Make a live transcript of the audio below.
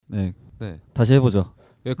네. 네. 다시 해보죠.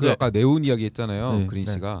 그 네. 아까 네온 이야기 했잖아요. 네.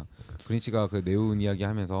 그린 씨가 그 네온 이야기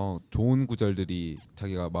하면서 좋은 구절들이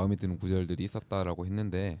자기가 마음에 드는 구절들이 있었다라고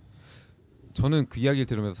했는데 저는 그 이야기를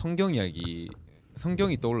들으면서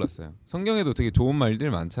성경이 떠올랐어요. 성경에도 되게 좋은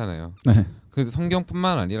말들 많잖아요. 네. 그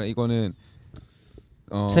성경뿐만 아니라 이거는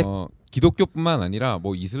책? 기독교뿐만 아니라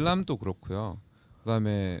뭐 이슬람도 그렇고요.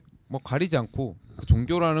 그다음에 뭐 가리지 않고 그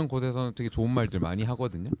종교라는 곳에서는 되게 좋은 말들 많이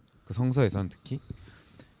하거든요. 그 성서에서는 특히.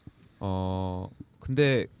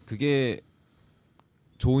 근데 그게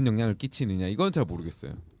좋은 영향을 끼치느냐 이건 잘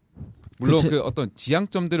모르겠어요. 물론 그 어떤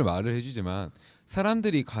지향점들을 말을 해주지만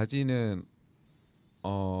사람들이 가지는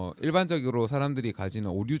일반적으로 사람들이 가지는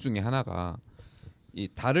오류 중에 하나가 이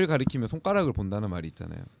달을 가리키면 손가락을 본다는 말이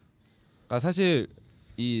있잖아요. 그러니까 사실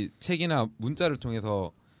이 책이나 문자를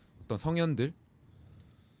통해서 어떤 성현들이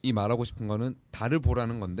말하고 싶은 거는 달을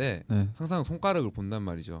보라는 건데 네. 항상 손가락을 본단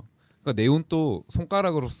말이죠. 그러니까 네온도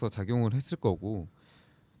손가락으로서 작용을 했을 거고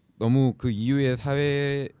너무 그 이후의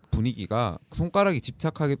사회 분위기가 손가락에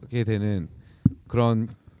집착하게 되는 그런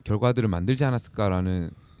결과들을 만들지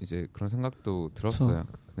않았을까라는 이제 그런 생각도 들었어요. 네.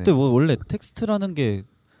 근데 뭐 원래 텍스트라는 게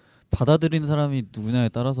받아들이는 사람이 누구냐에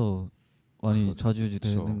따라서 많이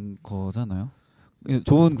좌지우지되는 거잖아요.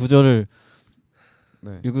 좋은 구절을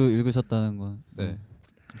네. 읽으셨다는 건 네.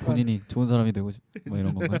 본인이 좋은 사람이 되고 뭐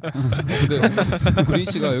이런 건가요? 근데 그린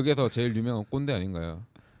씨가 여기서 제일 유명한 꼰대 아닌가요?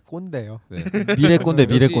 꼰대요. 네. 미래 꼰대.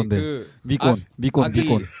 그 미꼰.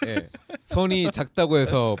 예. 선이 작다고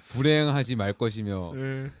해서 불행하지 말 것이며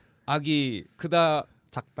악이 크다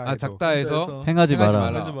작다해서 행하지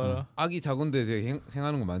마라. 하지 마라. 악이 작은데 되게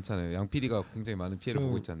행하는 거 많잖아요. 양 PD가 굉장히 많은 피해를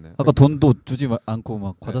보고 있지 않나요? 아까 돈도 주지 않고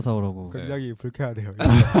막 과자 사오라고. 굉장히 불쾌하네요.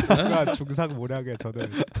 그러니까 중상모략에 저는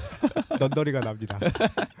넌더리가 납니다.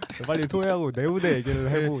 빨리 소외하고 네운의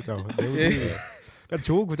얘기를 해보죠. 네운이 그러니까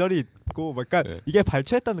좋은 구절이 있고, 그러니까 이게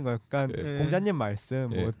발췌했다는 거예요. 그러니까 공자님 말씀,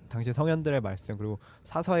 뭐 당시 성현들의 말씀, 그리고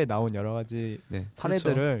사서에 나온 여러 가지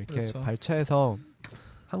사례들을 이렇게 발췌해서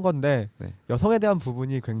한 건데 여성에 대한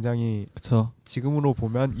부분이 굉장히 지금으로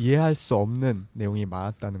보면 이해할 수 없는 내용이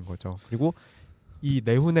많았다는 거죠. 그리고 이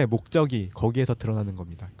내훈의 목적이 거기에서 드러나는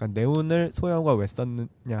겁니다. 그러니까 내훈을 소야호가 왜 썼느냐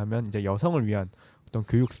하면 이제 여성을 위한 어떤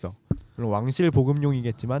교육서, 물론 왕실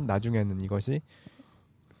복음용이겠지만 나중에는 이것이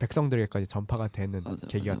백성들에게까지 전파가 되는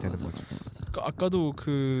계기가 되는 거죠. 그러니까 아까도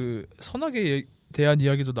그 선악에 대한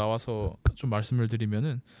이야기도 나와서 좀 말씀을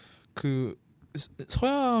드리면은 그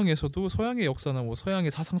서양에서도 서양의 역사나 뭐 서양의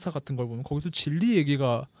사상사 같은 걸 보면 거기도 진리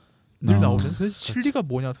얘기가 늘 나오잖아요. 도대체 진리가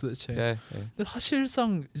뭐냐 도대체. 근데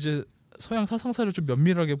사실상 이제 서양 사상사를 좀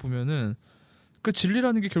면밀하게 보면은 그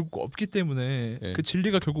진리라는 게 결국 없기 때문에 그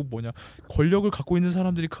진리가 결국 뭐냐, 권력을 갖고 있는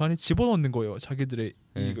사람들이 그 안에 집어넣는 거예요, 자기들의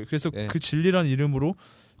이익을. 그래서 그 진리라는 이름으로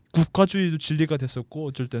국가주의도 진리가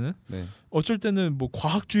됐었고, 어쩔 때는 뭐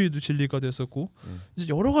과학주의도 진리가 됐었고, 이제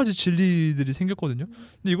여러 가지 진리들이 생겼거든요.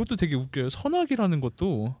 근데 이것도 되게 웃겨요. 선악이라는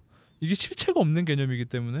것도 이게 실체가 없는 개념이기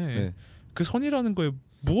때문에 그 선이라는 거에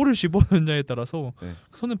무엇을 집어넣느냐에 따라서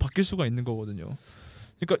그 선은 바뀔 수가 있는 거거든요.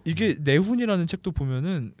 그러니까 이게 내훈이라는 책도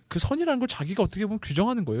보면은 그 선이라는 걸 자기가 어떻게 보면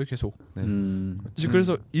규정하는 거예요, 계속. 이제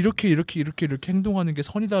그래서 이렇게 행동하는 게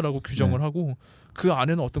선이다라고 규정을 하고 그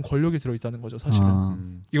안에는 어떤 권력이 들어있다는 거죠,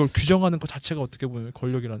 사실은. 이걸 규정하는 것 자체가 어떻게 보면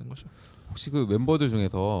권력이라는 거죠. 혹시 그 멤버들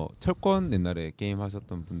중에서 철권 옛날에 게임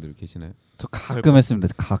하셨던 분들 계시나요? 저 가끔 했습니다.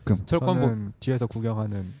 가끔. 저는 뒤에서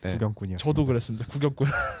구경하는 구경꾼이었어요. 저도 그랬습니다. 구경꾼.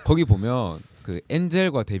 거기 보면 그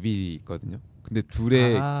엔젤과 데빌이 있거든요. 근데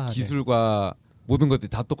둘의 기술과 모든 것들이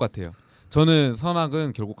다 똑같아요. 저는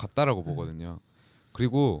선악은 결국 같다라고 보거든요.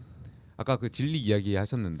 그리고 아까 그 진리 이야기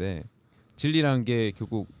하셨는데 진리라는 게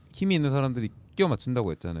결국 힘이 있는 사람들이 끼워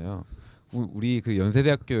맞춘다고 했잖아요. 우리 그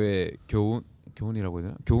연세대학교의 교훈이라고 해야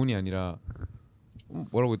되나? 교훈이 아니라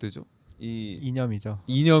뭐라고 해야 되죠? 이 이념이죠.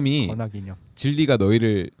 이념이 선악 이념. 진리가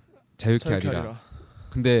너희를 자유케 하리라.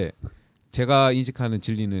 근데 제가 인식하는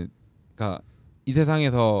진리는, 그러니까 이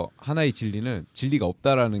세상에서 하나의 진리는 진리가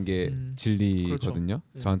없다라는 게 진리거든요.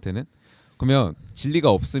 그렇죠. 저한테는. 그러면 진리가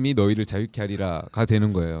없음이 너희를 자유케 하리라가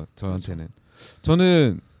되는 거예요, 저한테는.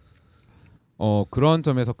 저는 그런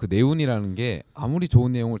점에서 그 내운이라는 게 아무리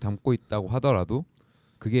좋은 내용을 담고 있다고 하더라도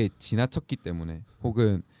그게 지나쳤기 때문에,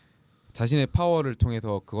 혹은 자신의 파워를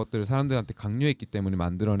통해서 그것들을 사람들한테 강요했기 때문에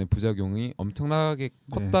만들어낸 부작용이 엄청나게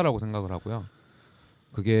컸다라고 생각을 하고요.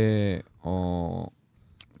 그게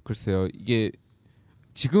글쎄요, 이게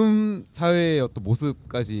지금 사회의 어떤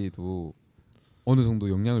모습까지도 어느 정도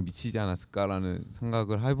영향을 미치지 않았을까라는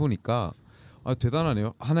생각을 해보니까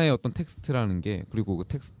대단하네요. 하나의 어떤 텍스트라는 게, 그리고 그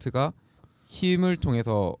텍스트가 힘을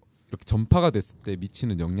통해서 이렇게 전파가 됐을 때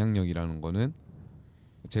미치는 영향력이라는 거는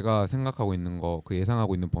제가 생각하고 있는 거, 그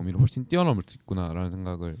예상하고 있는 범위를 훨씬 뛰어넘을 수 있구나라는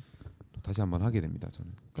생각을 또 다시 한번 하게 됩니다.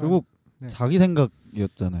 저는 결국 네. 자기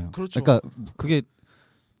생각이었잖아요. 그렇죠. 그러니까 그게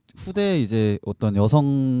후대 이제 어떤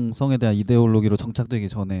여성성에 대한 이데올로기로 정착되기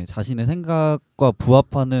전에 자신의 생각과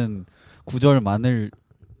부합하는 구절만을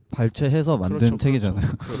발췌해서 만든 그렇죠, 책이잖아요.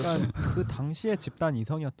 그러니까 그 당시의 집단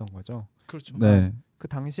이성이었던 거죠. 그렇죠. 네. 그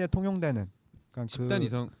당시에 통용되는 그러니까 집단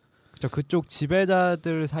이성 그렇죠. 그쪽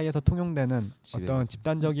지배자들 사이에서 통용되는 지배자. 어떤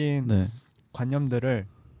집단적인 네. 관념들을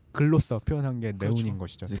글로써 표현한 게 그렇죠. 내운인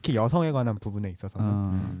것이죠. 특히 여성에 관한 부분에 있어서는.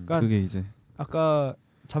 그러니까 그게 이제 아까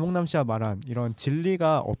자몽남 씨가 말한 이런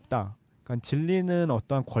진리가 없다. 그러니까 진리는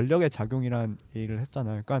어떠한 권력의 작용이란 얘기를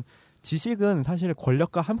했잖아요. 그러니까 지식은 사실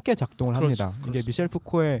권력과 함께 작동을 그렇죠. 합니다. 이게 그렇죠. 미셸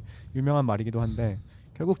푸코의 유명한 말이기도 한데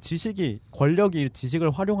결국 권력이 지식을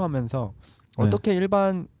활용하면서 네. 어떻게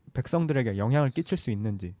일반 백성들에게 영향을 끼칠 수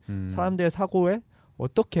있는지 사람들의 사고에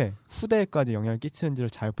어떻게 후대에까지 영향을 끼치는지를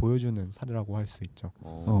잘 보여주는 사례라고 할 수 있죠.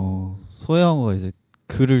 소혜영어가 이제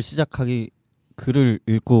글을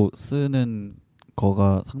읽고 쓰는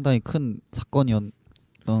거가 상당히 큰 사건이었던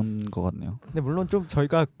것 같네요. 근데 물론 좀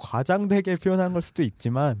저희가 과장되게 표현한 걸 수도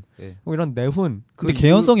있지만 네. 뭐 이런 내훈 근데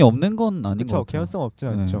개연성이 없는 건 아닌 것 그렇죠. 같아요. 개연성 없지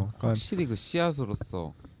네. 않죠. 그러니까 확실히 그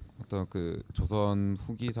씨앗으로서 어떤 그 조선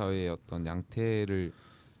후기 사회의 어떤 양태를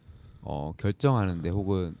결정하는데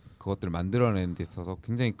혹은 그것들을 만들어내는 데 있어서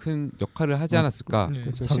굉장히 큰 역할을 하지 않았을까. 네.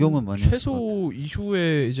 그렇죠. 작용은 많이 했을 것 최소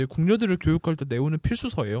이후에 이제 궁녀들을 교육할 때 내우는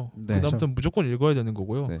필수서예요. 네. 그다음부터 무조건 읽어야 되는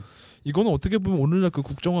거고요. 네. 이거는 어떻게 보면 오늘날 그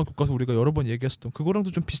국정화 교과서 우리가 여러 번 얘기했었던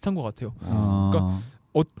그거랑도 좀 비슷한 것 같아요. 그러니까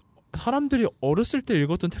사람들이 어렸을 때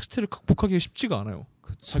읽었던 텍스트를 극복하기가 쉽지가 않아요.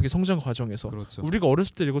 그쵸. 자기 성장 과정에서. 그렇죠. 우리가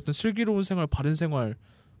어렸을 때 읽었던 슬기로운 생활, 바른 생활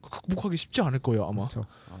극복하기 쉽지 않을 거예요 아마. 그렇죠.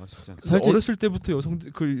 진짜. 근데 어렸을 때부터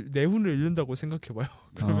여성들 그 내훈을 읽는다고 생각해봐요.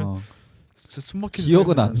 그러면 진짜 숨막히는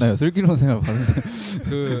기억은 안 나요. 슬기로운 생활 받는데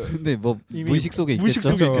근데 뭐 이미 무의식 속에 있겠죠. 무의식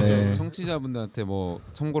속에 있겠죠. 네. 청취자분들한테 뭐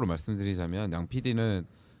참고로 말씀드리자면 양 PD는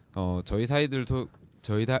저희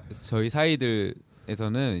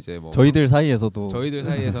사이들에서는 이제 뭐 저희들 사이에서도 저희들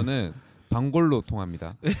사이에서는 방골로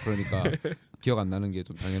통합니다. 그러니까 기억 안 나는 게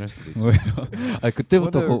좀 당연할 수도 있죠. 왜요?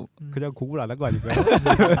 그때부터 그냥 공부를 안 한 거 아닌가요?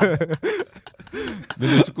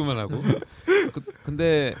 맨날 축구만 하고.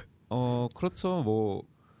 근데 그렇죠. 뭐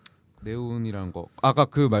내운이란 거 아까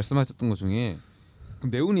그 말씀하셨던 것 중에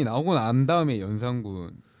그럼 내운이 나오고 난 다음에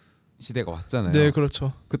연산군 시대가 왔잖아요. 네,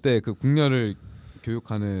 그렇죠. 그때 그 궁녀를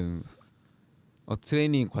교육하는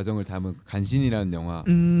트레이닝 과정을 담은 간신이라는 영화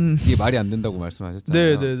이게 말이 안 된다고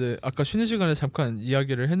말씀하셨잖아요. 네. 아까 쉬는 시간에 잠깐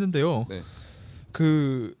이야기를 했는데요. 네.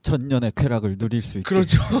 그 천년의 쾌락을 누릴 수 있게.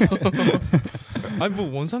 그렇죠. 아니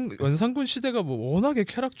뭐 원상군 시대가 뭐 워낙에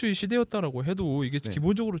쾌락주의 시대였다라고 해도 이게 네.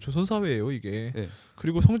 기본적으로 조선 사회예요 이게. 네.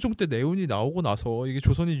 그리고 성종 때 내운이 나오고 나서 이게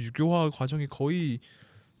조선의 유교화 과정이 거의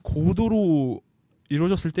고도로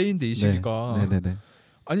이루어졌을 때인데 이 시기가. 네네네.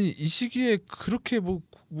 아니 이 시기에 그렇게 뭐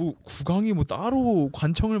국왕이 뭐 따로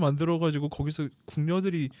관청을 만들어 가지고 거기서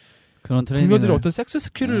궁녀들이 어떤 섹스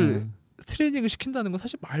스킬을 트레이닝을 시킨다는 건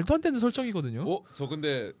사실 말도 안 되는 설정이거든요. 저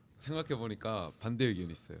근데 생각해 보니까 반대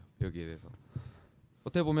의견이 있어요. 여기에 대해서.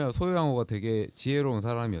 어떻게 보면 소유양호가 되게 지혜로운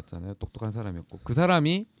사람이었잖아요. 똑똑한 사람이었고 그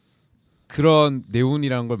사람이 그런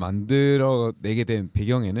내운이라는 걸 만들어내게 된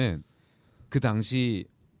배경에는 그 당시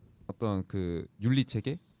어떤 그 윤리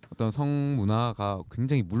체계, 어떤 성문화가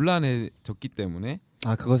굉장히 문란해졌기 때문에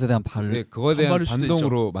그것에 대한 그거에 대한 반발일 수도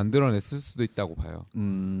반동으로 만들어냈을 수도 있다고 봐요.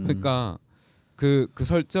 그러니까 그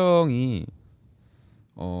설정이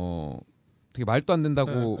되게 말도 안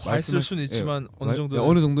된다고 과했을 수는 있지만 어느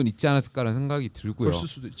정도는 있지 않았을까라는 생각이 들고요. 그럴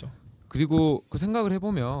수도 있죠. 그리고 그 생각을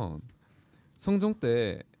해보면 성종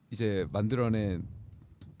때 이제 만들어낸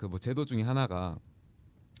그 뭐 제도 중에 하나가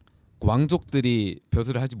왕족들이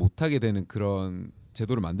벼슬을 하지 못하게 되는 그런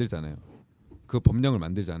제도를 만들잖아요. 그 법령을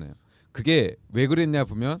만들잖아요. 그게 왜 그랬냐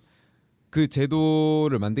보면 그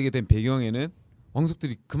제도를 만들게 된 배경에는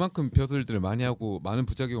왕족들이 그만큼 벼슬들을 많이 하고 많은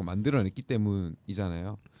부작용을 만들어냈기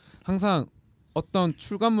때문이잖아요. 항상 어떤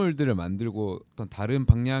출간물들을 만들고 어떤 다른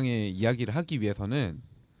방향의 이야기를 하기 위해서는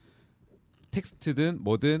텍스트든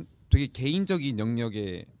뭐든 되게 개인적인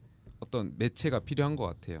영역의 어떤 매체가 필요한 것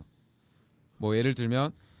같아요. 뭐 예를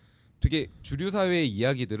들면 되게 주류 사회의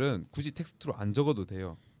이야기들은 굳이 텍스트로 안 적어도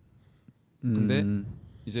돼요. 근데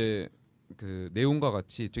이제 그 내용과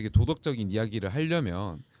같이 되게 도덕적인 이야기를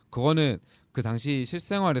하려면 그거는 그 당시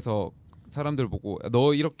실생활에서 사람들 보고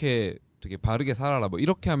너 이렇게 되게 바르게 살아라 뭐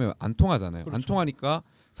이렇게 하면 안 통하잖아요. 그렇죠. 안 통하니까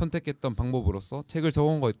선택했던 방법으로서 책을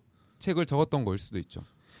적었던 거일 수도 있죠.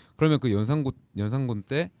 그러면 그 연산군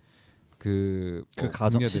때 그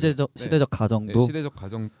가정 시대적 가정도 시대적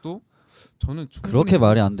가정도 저는 그렇게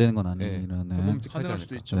말이 안 되는 건 네. 아니라는. 가능할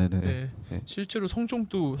수도 있죠. 네네네. 네. 실제로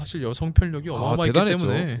성종도 사실 여성 편력이 어마어마했기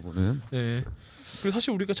때문에. 그거는. 네. 그리고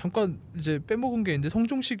사실 우리가 잠깐 이제 빼먹은 게 있는데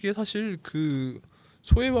성종 시기에 사실 그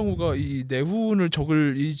소해왕후가 이 내후운을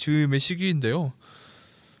적을 이 즈음의 시기인데요.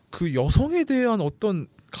 그 여성에 대한 어떤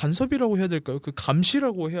간섭이라고 해야 될까요? 그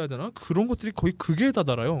감시라고 해야 되나? 그런 것들이 거의 극에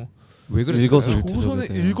다다라요. 왜 그랬어요? 조선의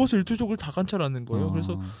일거수일투족을 다 관찰하는 거예요.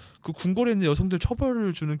 그래서 그 궁궐에 있는 여성들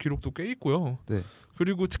처벌을 주는 기록도 꽤 있고요. 네.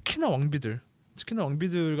 그리고 특히나 왕비들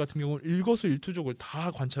같은 경우는 일거수일투족을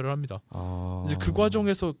다 관찰을 합니다. 이제 그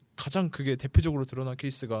과정에서 가장 그게 대표적으로 드러난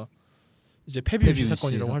케이스가 이제 폐비윤씨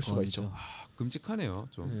사건이라고 할 수가 있죠. 끔찍하네요.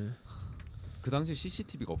 좀. 그 당시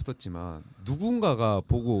CCTV가 없었지만 누군가가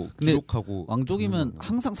보고 기록하고. 왕족이면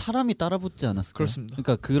항상 사람이 따라붙지 않았을까요? 그렇습니다.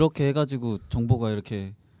 그러니까 그렇게 해가지고 정보가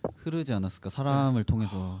이렇게 흐르지 않았을까? 사람을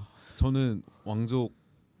통해서. 저는 왕족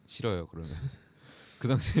싫어요. 그러면 그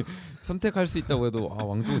당시 선택할 수 있다고 해도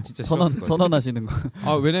왕족은 진짜 싫었을 거예요. 선언하시는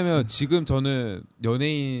거. 왜냐면 지금 저는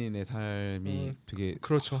연예인의 삶이 되게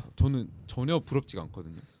그렇죠. 저는 전혀 부럽지가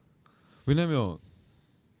않거든요. 왜냐면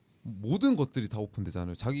모든 것들이 다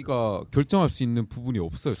오픈되잖아요. 자기가 결정할 수 있는 부분이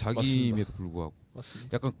없어요. 자기임에도 불구하고.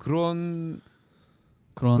 맞습니다. 약간 그런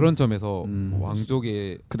점에서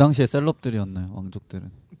왕족의 그 당시에 셀럽들이었나요?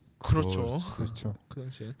 왕족들은. 그렇죠. 그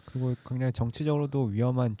당시에. 그리고 굉장히 정치적으로도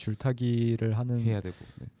위험한 줄타기를 하는 해야 되고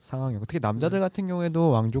상황이고 특히 남자들 같은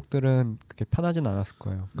경우에도 왕족들은 그렇게 편하진 않았을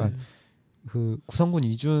거예요. 그러니까 그 구성군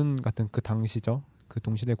이준 같은 그 당시죠. 그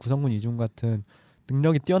동시대 구성군 이준 같은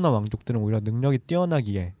능력이 뛰어난 왕족들은 오히려 능력이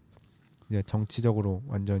뛰어나기에 이제 정치적으로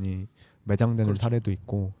완전히 매장되는 그렇죠. 사례도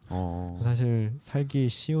있고 사실 살기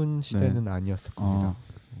쉬운 시대는 아니었을 겁니다.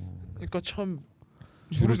 그러니까 참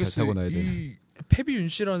줄을 잘 타고 나야 돼. 이 폐비윤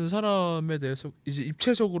씨라는 사람에 대해서 이제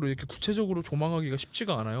입체적으로 이렇게 구체적으로 조망하기가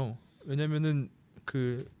쉽지가 않아요. 왜냐면은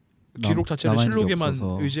그 기록 자체를 실록에만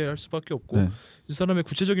의지할 수밖에 없고 이 사람의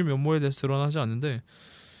구체적인 면모에 대해서 드러나지 않는데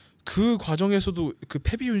그 과정에서도 그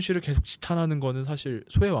폐비윤 씨를 계속 지탄하는 거는 사실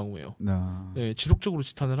소해왕후예요. 네, 지속적으로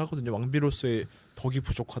지탄을 하거든요. 왕비로서의 덕이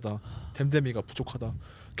부족하다, 댐댐이가 부족하다,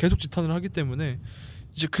 계속 지탄을 하기 때문에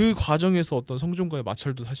이제 그 과정에서 어떤 성종과의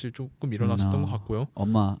마찰도 사실 조금 일어났었던 것 같고요.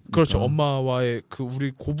 그렇죠. 엄마와의 그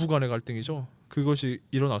우리 고부간의 갈등이죠. 그것이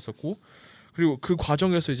일어났었고 그리고 그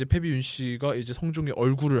과정에서 이제 폐비윤 씨가 이제 성종의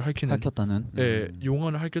얼굴을 핥혔다는,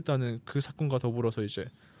 용안을 핥혔다는 그 사건과 더불어서 이제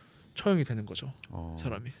처형이 되는 거죠.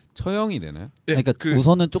 사람이 처형이 되나요? 네, 그러니까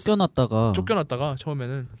우선은 쫓겨났다가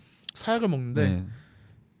처음에는 사약을 먹는데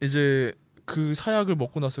이제 그 사약을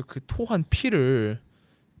먹고 나서 그 토한 피를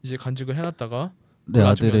이제 간직을 해놨다가 내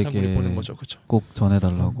아들에게 보낸 거죠. 그렇죠. 꼭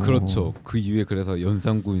전해달라고. 그렇죠. 그 이후에 그래서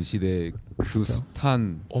연산군 시대 그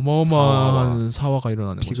숱한 어마어마한 사화가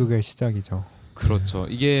일어나는 거죠. 비극의 시작이죠. 그렇죠.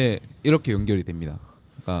 이게 이렇게 연결이 됩니다.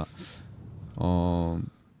 그러니까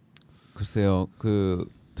글쎄요. 그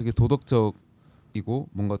되게 도덕적이고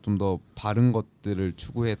뭔가 좀 더 바른 것들을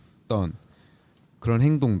추구했던 그런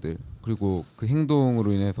행동들 그리고 그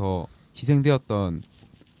행동으로 인해서 희생되었던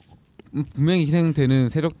분명히 희생되는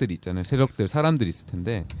세력들이 있잖아요. 사람들이 있을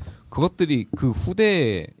텐데 그것들이 그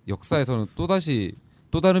후대의 역사에서는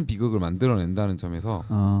또 다른 비극을 만들어낸다는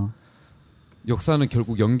점에서 역사는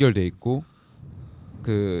결국 연결돼 있고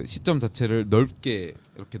그 시점 자체를 넓게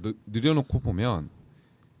이렇게 늘여놓고 보면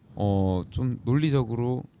좀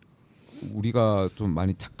논리적으로 우리가 좀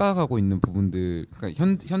많이 착각하고 있는 부분들, 그러니까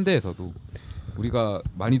현대에서도 우리가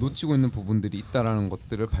많이 놓치고 있는 부분들이 있다라는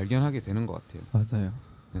것들을 발견하게 되는 것 같아요. 맞아요.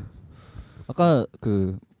 네. 아까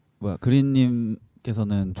그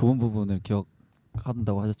그린님께서는 좋은 부분을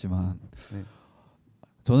기억한다고 하셨지만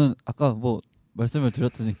저는 아까 뭐 말씀을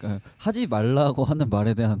드렸으니까 하지 말라고 하는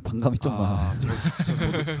말에 대한 반감이 좀 많아요.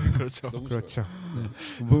 그렇죠.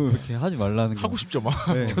 뭐 이렇게 하지 말라는 하고 싶죠, 막.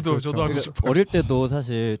 저도 그렇죠. 하고 싶어요. 어릴 때도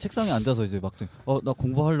사실 책상에 앉아서 이제 막 나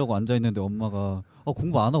공부하려고 앉아 있는데 엄마가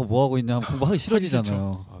공부 안 하고 뭐 하고 있냐 하면 공부하기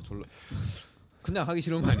싫어지잖아요. 그냥 하기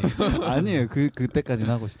싫은 거 아니에요? 아니에요. 그때까지는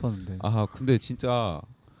하고 싶었는데. 근데 진짜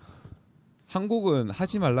한국은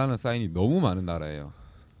하지 말라는 사인이 너무 많은 나라예요.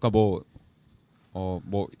 그러니까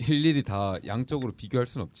뭐 일일이 다 양쪽으로 비교할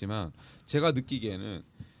수는 없지만 제가 느끼기에는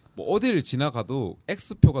뭐 어디를 지나가도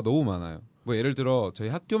X표가 너무 많아요. 뭐 예를 들어 저희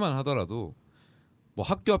학교만 하더라도 뭐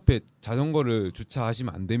학교 앞에 자전거를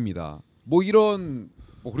주차하시면 안 됩니다. 뭐 이런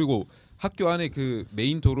그리고 학교 안에 그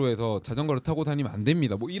메인 도로에서 자전거를 타고 다니면 안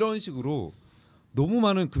됩니다. 뭐 이런 식으로 너무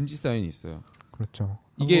많은 금지 사인이 있어요. 그렇죠.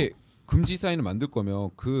 이게 금지 사인을 만들 거면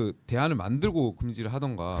그 대안을 만들고 금지를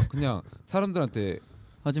하던가 그냥 사람들한테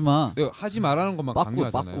하지 말라는 것만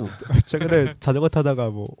강요하잖아요. 최근에 자전거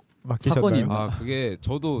타다가 뭐 막히셨나요? 사건이 그게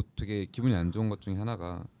저도 되게 기분이 안 좋은 것 중에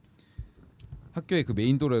하나가 학교의 그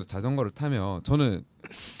메인 도로에서 자전거를 타면 저는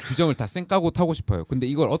규정을 다 쌩까고 타고 싶어요. 근데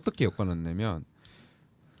이걸 어떻게 엮어놨냐면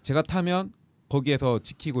제가 타면 거기에서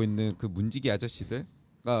지키고 있는 그 문지기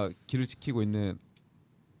아저씨들가 길을 지키고 있는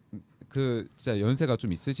그 진짜 연세가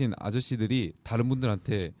좀 있으신 아저씨들이 다른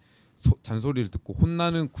분들한테 잔소리를 듣고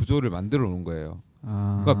혼나는 구조를 만들어 놓은 거예요.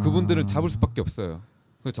 그러니까 그분들은 잡을 수밖에 없어요.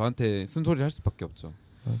 그래서 저한테 쓴소리를 할 수밖에 없죠.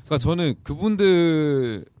 그러니까 저는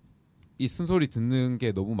그분들이 쓴소리 듣는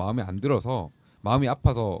게 너무 마음에 안 들어서 마음이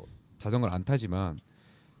아파서 자전거를 안 타지만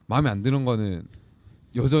마음에 안 드는 거는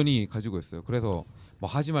여전히 가지고 있어요. 그래서 뭐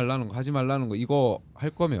하지 말라는 거 이거 할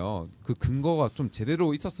거면 그 근거가 좀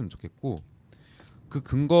제대로 있었으면 좋겠고 그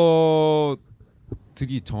근거들이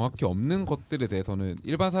정확히 없는 것들에 대해서는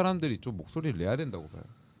일반 사람들이 좀 목소리를 내야 된다고 봐요.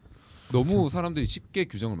 너무 그렇죠. 사람들이 쉽게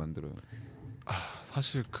규정을 만들어요.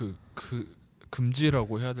 사실 그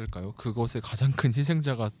금지라고 해야 될까요? 그것의 가장 큰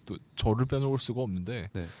희생자가 또 저를 빼놓을 수가 없는데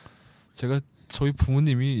네. 제가 저희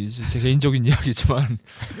부모님이 이제 제 개인적인 이야기지만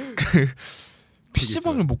그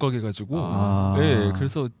PC방을 못 가게 가지고 네,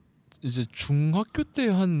 그래서 이제 중학교 때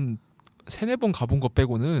한 3-4번 가본 것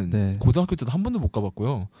빼고는 네. 고등학교 때도 한 번도 못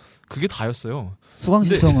가봤고요. 그게 다였어요. 수강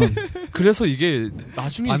신청은 그래서 이게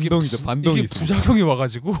나중에 반동이 이게 부작용이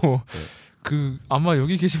와가지고 네. 그 아마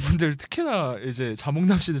여기 계신 분들 특히나 이제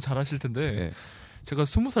자몽남 씨는 잘 아실 텐데 네. 제가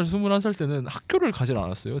 20살, 21살 때는 학교를 가질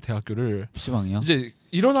않았어요. 대학교를. PC방이요? 이제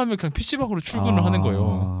일어나면 그냥 PC방으로 출근을 하는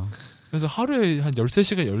거예요. 그래서 하루에 한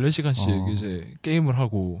 13시간, 14시간씩 이제 게임을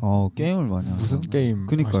하고. 게임을 많이 하죠. 무슨 게임?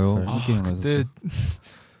 그니까요. 무슨 게임 하셨어요? 그때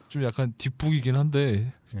좀 약간 뒷북이긴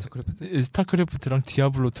한데 스타크래프트랑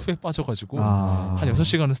디아블로 2에 빠져가지고 한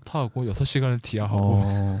 6시간은 스타하고 6시간은 디아하고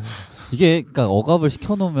이게 그러니까 억압을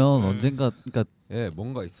시켜놓으면 언젠가 그러니까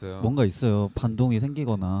뭔가 있어요. 뭔가 있어요. 반동이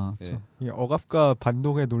생기거나. 이 억압과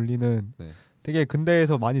반동의 논리는 되게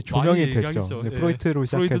근대에서 많이 조명이 됐죠. 프로이트로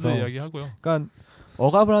시작해서. 프로이트도 이야기하고요. 그러니까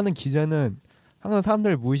억압을 하는 기제는 항상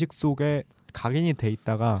사람들 무의식 속에 각인이 돼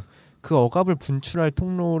있다가 그 억압을 분출할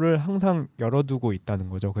통로를 항상 열어두고 있다는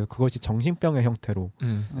거죠. 그래서 그것이 정신병의 형태로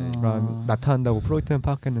나타난다고 프로이트는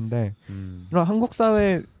파악했는데 이런 한국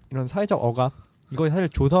사회 이런 사회적 억압 이거 사실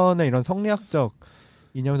조선의 이런 성리학적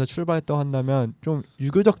이념에서 출발했다고 한다면 좀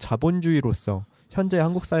유교적 자본주의로서 현재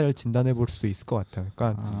한국 사회를 진단해 볼 수 있을 것 같아요.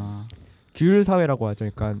 그러니까 규율 사회라고 하죠.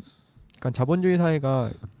 그러니까 자본주의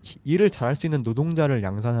사회가 일을 잘할 수 있는 노동자를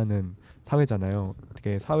양산하는 사회잖아요.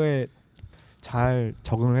 어떻게 사회 잘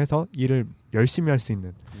적응을 해서 일을 열심히 할 수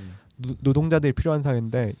있는 노동자들이 필요한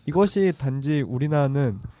사회인데 이것이 단지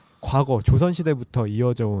우리나라는 과거 조선시대부터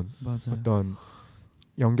이어져 온 맞아요. 어떤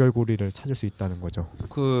연결고리를 찾을 수 있다는 거죠.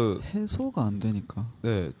 그 해소가 안 되니까.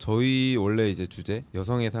 네, 저희 원래 이제 주제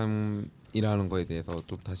여성의 삶이라는 거에 대해서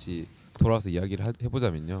좀 다시 돌아와서 이야기를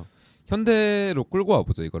해보자면요. 현대로 끌고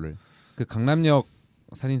와보죠 이거를. 그 강남역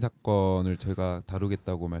살인 사건을 저희가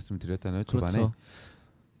다루겠다고 말씀드렸잖아요 초반에. 그렇죠.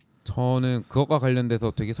 저는 그것과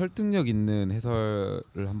관련돼서 되게 설득력 있는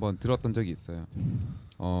해설을 한번 들었던 적이 있어요.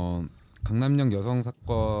 강남역 여성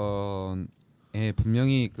사건에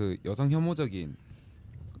분명히 그 여성 혐오적인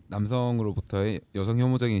남성으로부터의 여성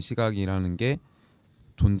혐오적인 시각이라는 게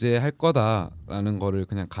존재할 거다라는 거를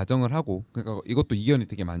그냥 가정을 하고, 그러니까 이것도 이견이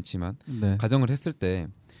되게 많지만 가정을 했을 때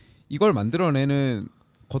이걸 만들어내는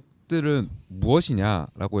것들은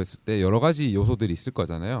무엇이냐라고 했을 때 여러 가지 요소들이 있을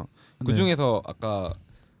거잖아요. 그 중에서 아까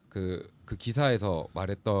그 기사에서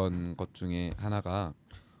말했던 것 중에 하나가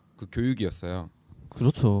그 교육이었어요.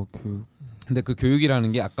 그렇죠. 근데 그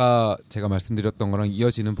교육이라는 게 아까 제가 말씀드렸던 거랑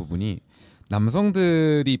이어지는 부분이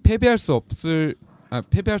남성들이 패배할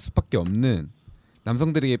수밖에 없는,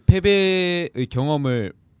 남성들에게 패배의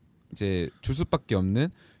경험을 이제 줄 수밖에 없는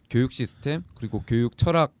교육 시스템 그리고 교육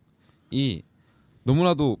철학이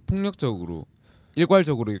너무나도 폭력적으로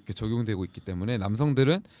일괄적으로 이렇게 적용되고 있기 때문에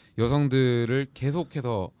남성들은 여성들을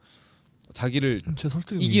계속해서 자기를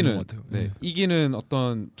이기는 이기는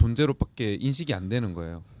어떤 존재로밖에 인식이 안 되는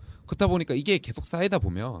거예요. 그렇다 보니까 이게 계속 쌓이다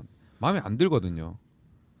보면 마음에 안 들거든요.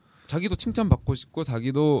 자기도 칭찬받고 싶고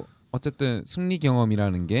자기도 어쨌든 승리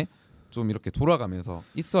경험이라는 게 좀 이렇게 돌아가면서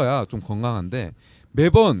있어야 좀 건강한데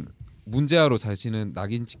매번 문제아로 자신은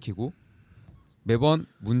낙인찍히고 매번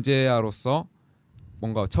문제아로서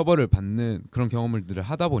뭔가 처벌을 받는 그런 경험들을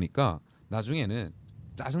하다 보니까 나중에는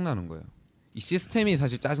짜증나는 거예요. 이 시스템이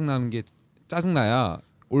사실 짜증나야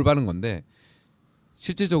올바른 건데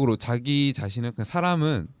실질적으로 자기 자신은 그냥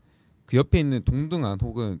사람은 그 옆에 있는 동등한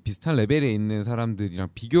혹은 비슷한 레벨에 있는 사람들이랑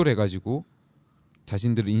비교를 해가지고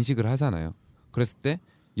자신들을 인식을 하잖아요. 그랬을 때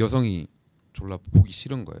여성이 졸라 보기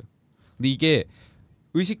싫은 거예요. 근데 이게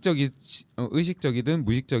의식적이든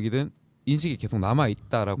무의식적이든 인식이 계속 남아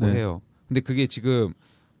있다라고 해요. 근데 그게 지금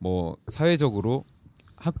뭐 사회적으로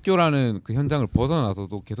학교라는 그 현장을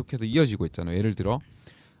벗어나서도 계속해서 이어지고 있잖아요. 예를 들어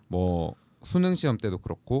뭐 수능 시험 때도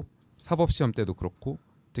그렇고 사법 시험 때도 그렇고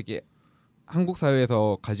되게 한국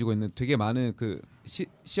사회에서 가지고 있는 되게 많은 그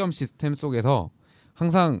시험 시스템 속에서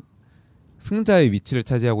항상 승자의 위치를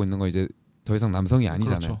차지하고 있는 건 이제 더 이상 남성이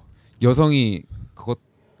아니잖아요. 그렇죠. 여성이 그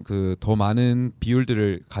더 많은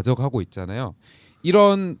비율들을 가져가고 있잖아요.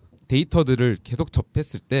 이런 데이터들을 계속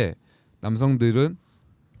접했을 때 남성들은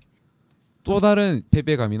또 다른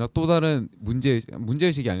패배감이나 또 다른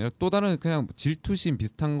문제의식이 아니라 또 다른 그냥 질투심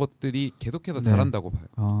비슷한 것들이 계속해서 네. 자란다고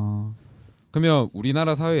봐요. 그러면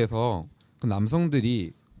우리나라 사회에서 그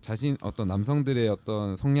남성들이 남성들의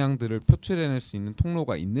어떤 성향들을 표출해낼 수 있는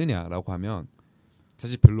통로가 있느냐라고 하면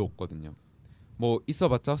사실 별로 없거든요. 뭐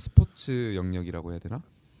있어봤자 스포츠 영역이라고 해야 되나?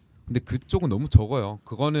 근데 그쪽은 너무 적어요.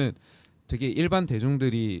 그거는 되게 일반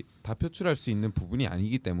대중들이 다 표출할 수 있는 부분이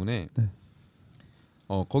아니기 때문에 네.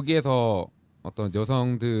 거기에서 어떤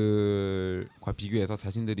여성들과 비교해서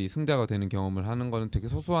자신들이 승자가 되는 경험을 하는 거는 되게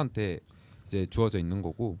소수한테 이제 주어져 있는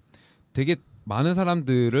거고, 되게 많은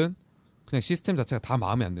사람들은 그냥 시스템 자체가 다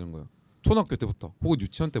마음에 안 드는 거예요. 초등학교 때부터 혹은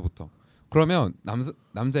유치원 때부터. 그러면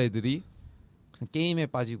남자애들이 그냥 게임에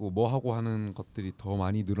빠지고 뭐 하고 하는 것들이 더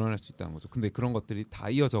많이 늘어날 수 있다는 거죠. 근데 그런 것들이 다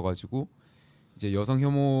이어져 가지고 이제 여성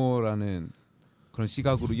혐오라는 그런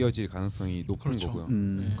시각으로 이어질 가능성이 높은 그렇죠. 거고요.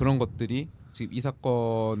 네. 그런 것들이 지금 이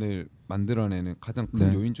사건을 만들어내는 가장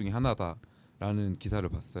큰 네. 요인 중에 하나다라는 기사를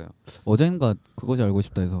봤어요. 어젠가 그것이 알고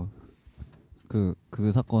싶다 해서 그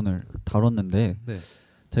사건을 다뤘는데 네.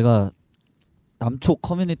 제가 남초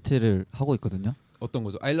커뮤니티를 하고 있거든요. 어떤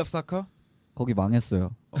거죠? I love soccer? 거기 망했어요.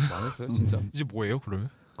 망했어요, 진짜. 이제 뭐예요, 그러면?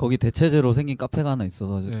 거기 대체제로 생긴 카페가 하나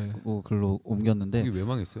있어서 네. 글로 옮겼는데 이게 왜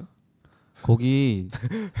망했어요? 거기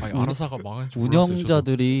아니, 아라사가 망한 줄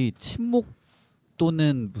운영자들이 침묵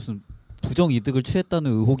또는 무슨 부정 이득을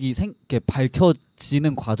취했다는 의혹이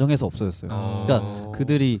밝혀지는 과정에서 없어졌어요. 그러니까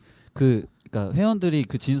그들이 그러니까 회원들이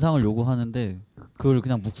그 진상을 요구하는데 그걸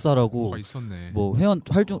그냥 묵살하고 있었네. 뭐 회원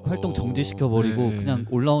활동 정지시켜 버리고 네. 그냥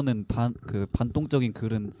올라오는 반동적인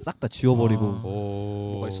글은 싹 다 지워버리고.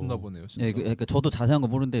 뭐가 있었나 보네요. 진짜. 예, 그러니까 저도 자세한 거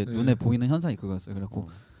모르는데 네. 눈에 보이는 현상이 그거였어요. 그래갖고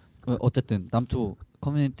어쨌든 남초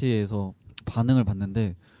커뮤니티에서 반응을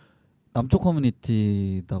봤는데 남초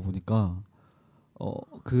커뮤니티다 보니까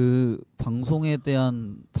그 방송에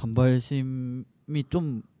대한 반발심이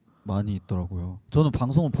좀 많이 있더라고요. 저는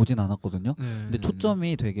방송을 보진 않았거든요. 근데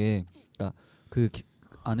초점이 되게 그러니까 그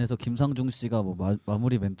안에서 김상중 씨가 뭐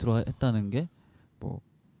마무리 멘트로 했다는 게 뭐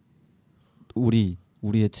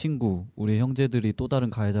우리의 친구, 우리의 형제들이 또 다른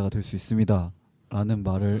가해자가 될 수 있습니다라는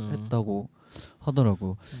말을 했다고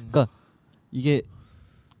하더라고. 그러니까 이게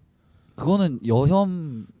그거는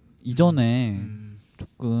여혐 이전에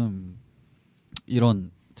조금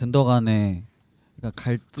이런 젠더 간의 그러니까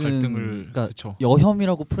갈등을 그러니까 그쵸.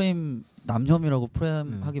 여혐이라고 남혐이라고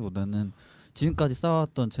프레임하기보다는 지금까지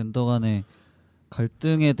쌓아왔던 젠더 간의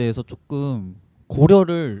갈등에 대해서 조금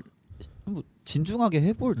고려를 진중하게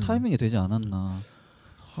해볼 타이밍이 되지 않았나.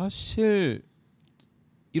 사실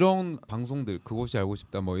이런 방송들 그것이 알고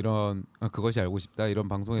싶다 뭐 이런 그것이 알고 싶다 이런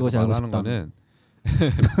방송에서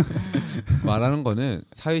말하는 거는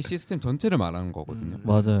사회 시스템 전체를 말하는 거거든요.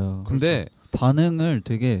 맞아요. 근데 반응을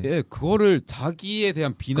되게 그거를 자기에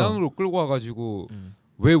대한 비난으로 끌고 와가지고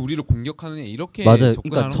왜 우리를 공격하느냐 이렇게 맞아요.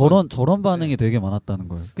 접근하는 그러니까 저런 반응이 되게 많았다는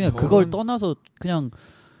거예요. 그냥 그걸 떠나서 그냥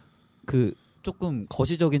그 조금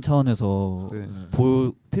거시적인 차원에서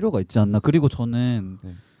볼 필요가 있지 않나. 그리고 저는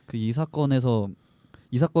그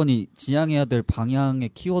이 사건이 지향해야 될 방향의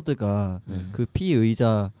키워드가 그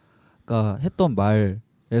피의자가 했던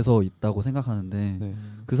말에서 있다고 생각하는데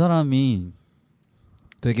그 사람이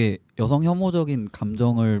되게 여성 혐오적인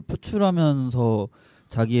감정을 표출하면서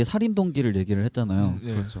자기의 살인 동기를 얘기를 했잖아요.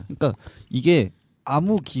 그렇죠. 그러니까 이게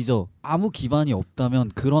아무 기반이 없다면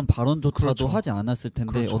그런 발언조차도 그렇죠. 하지 않았을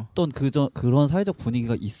텐데 그렇죠. 어떤 그런 사회적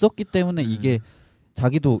분위기가 있었기 때문에 이게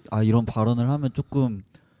자기도 이런 발언을 하면 조금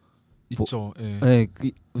있죠.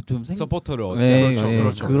 좀 서포터를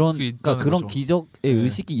그렇죠. 그러니까 그런 기적의 네.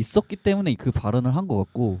 의식이 있었기 때문에 그 발언을 한 것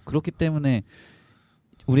같고, 그렇기 때문에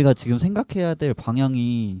우리가 지금 생각해야 될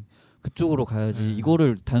방향이 그쪽으로 가야지.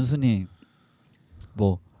 이거를 단순히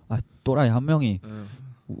뭐 또라이 한 명이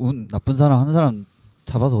운 나쁜 사람 한 사람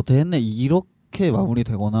잡아서 어떻게 했네 이렇게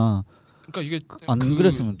마무리되거나. 그러니까 이게 안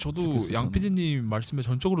그랬으면 저도 좋겠어요, 양 PD님 말씀에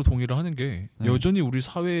전적으로 동의를 하는 게 여전히 우리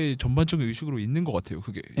사회 전반적인 의식으로 있는 것 같아요.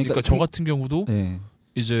 그게. 그러니까 저 같은 경우도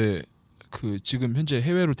이제 그 지금 현재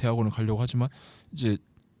해외로 대학원을 가려고 하지만 이제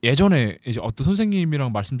예전에 이제 어떤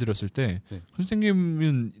선생님이랑 말씀드렸을 때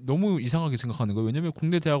선생님은 너무 이상하게 생각하는 거예요. 왜냐면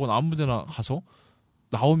국내 대학원 아무데나 가서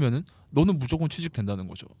나오면은 너는 무조건 취직된다는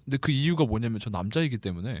거죠. 근데 그 이유가 뭐냐면 저 남자이기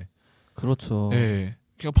때문에. 그렇죠. 네.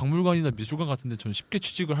 그냥 박물관이나 미술관 같은데 저는 쉽게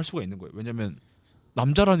취직을 할 수가 있는 거예요. 왜냐면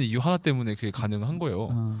남자라는 이유 하나 때문에 그게 가능한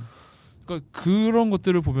거예요. 그러니까 그런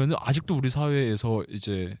것들을 보면은 아직도 우리 사회에서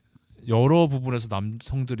이제 여러 부분에서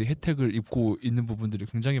남성들이 혜택을 입고 있는 부분들이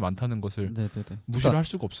굉장히 많다는 것을 무시를 그러니까 할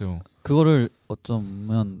수가 없어요. 그거를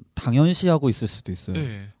어쩌면 당연시하고 있을 수도 있어요.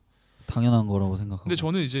 네. 당연한 거라고 생각하고. 근데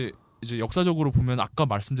저는 이제 역사적으로 보면 아까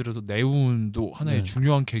말씀드려서 내운도 하나의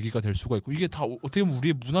중요한 계기가 될 수가 있고 이게 다 어떻게 보면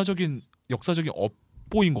우리의 문화적인 역사적인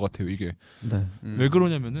업보인 것 같아요. 이게 왜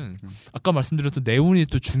그러냐면은 아까 말씀드렸던 내운이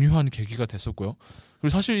또 중요한 계기가 됐었고요. 그리고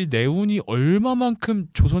사실 이 내운이 얼마만큼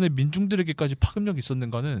조선의 민중들에게까지 파급력이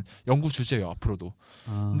있었는가는 연구 주제예요. 앞으로도.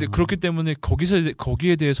 근데 그렇기 때문에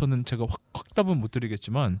거기에 대해서는 제가 확답은 못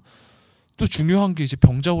드리겠지만 또 중요한 게 이제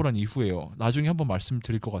병자호란 이후예요. 나중에 한번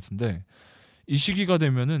말씀드릴 것 같은데 이 시기가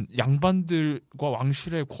되면은 양반들과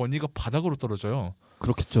왕실의 권위가 바닥으로 떨어져요.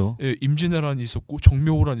 그렇겠죠. 예, 임진왜란이 있었고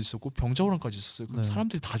정묘호란이 있었고 병자호란까지 있었어요. 그럼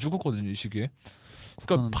사람들이 다 죽었거든요. 이 시기에.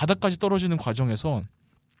 그러니까 바닥까지 떨어지는 과정에서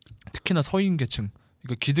특히나 서인 계층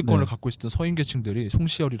그러니까 기득권을 갖고 있었던 서인 계층들이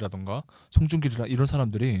송시열이라던가 송중길이라 이런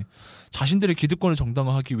사람들이 자신들의 기득권을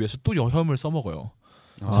정당화하기 위해서 또 여혐을 써먹어요.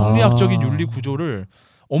 성리학적인 윤리 구조를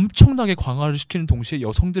엄청나게 강화를 시키는 동시에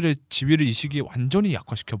여성들의 지위를 이 시기에 완전히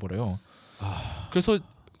약화시켜버려요. 그래서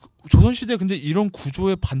조선시대 근데 이런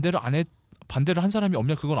구조에 반대를 한 사람이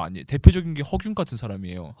없냐 그건 아니에요. 대표적인 게 허균 같은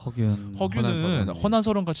사람이에요. 허균은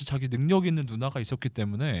허난설원 같이 자기 능력 있는 누나가 있었기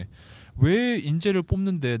때문에 왜 인재를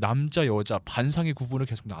뽑는데 남자 여자 반상의 구분을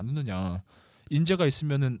계속 나누느냐. 인재가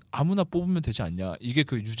있으면은 아무나 뽑으면 되지 않냐. 이게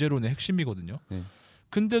그 유제론의 핵심이거든요.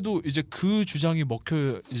 근데도 이제 그 주장이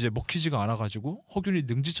먹히지가 않아가지고 허균이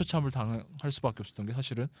능지처참을 당할 수밖에 없었던 게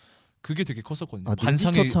사실은 그게 되게 컸었거든요.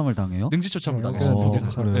 능지처참을 당해요? 능지처참을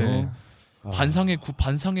당했어요.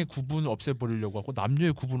 반상의 구분을 없애버리려고 하고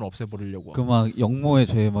남녀의 구분을 없애버리려고 하고 그 막 영모의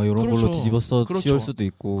죄 막 이런 걸로 뒤집어서 지을 수도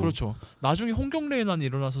있고 그렇죠. 나중에 홍경래난이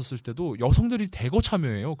일어났었을 때도 여성들이 대거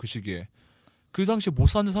참여해요. 그 시기에 그 당시에 못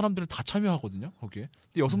사는 사람들은 다 참여하거든요. 거기에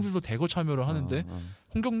근데 여성들도 대거 참여를 하는데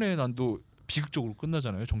홍경래난도 비극적으로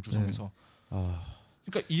끝나잖아요. 정주성에서.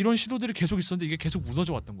 그러니까 이런 시도들이 계속 있었는데 이게 계속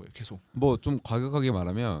무너져 왔던 거예요. 계속. 뭐 좀 과격하게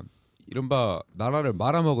말하면 이른바 나라를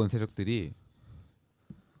말아먹은 세력들이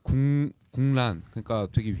국난 그러니까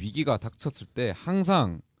되게 위기가 닥쳤을 때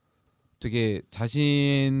항상 되게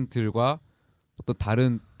자신들과 어떤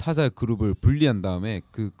다른 타자 그룹을 분리한 다음에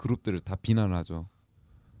그 그룹들을 다 비난하죠.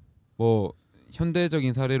 뭐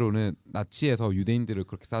현대적인 사례로는 나치에서 유대인들을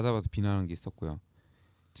그렇게 싸잡아서 비난한 게 있었고요.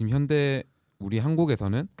 지금 현대 우리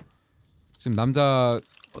한국에서는 지금 남자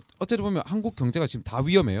어쨌든 보면 한국 경제가 지금 다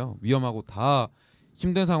위험하고 다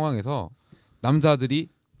힘든 상황에서 남자들이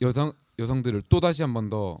여성들을 또 다시 한 번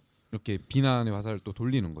더 이렇게 비난의 화살을 또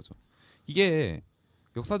돌리는 거죠. 이게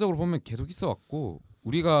역사적으로 보면 계속 있어왔고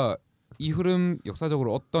우리가 이 흐름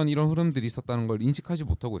역사적으로 어떤 이런 흐름들이 있었다는 걸 인식하지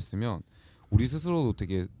못하고 있으면 우리 스스로도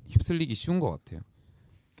되게 휩쓸리기 쉬운 것 같아요.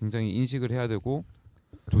 굉장히 인식을 해야 되고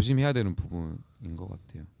조심해야 되는 부분인 것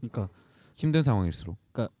같아요. 그러니까 힘든 상황일수록.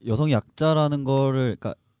 그러니까 여성이 약자라는 거를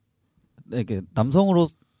그러니까 이게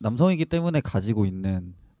남성이기 때문에 가지고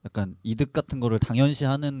있는 약간 이득 같은 거를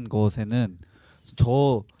당연시하는 것에는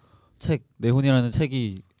저 책 내훈이라는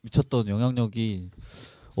책이 미쳤던 영향력이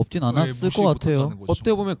없진 않았을 것 같아요.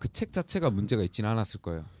 어떻게 보면 그 책 자체가 문제가 있지는 않았을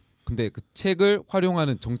거예요. 근데 그 책을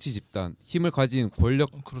활용하는 정치 집단, 힘을 가진 권력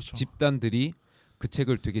집단들이 그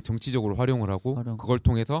책을 되게 정치적으로 활용을 하고 그걸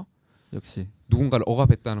통해서 역시 누군가를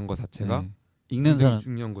억압했다는 것 자체가 읽는 사람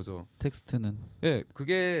중요한 거죠. 텍스트는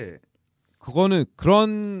그거는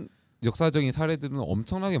그런 역사적인 사례들은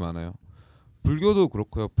엄청나게 많아요. 불교도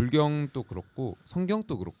그렇고요. 불경도 그렇고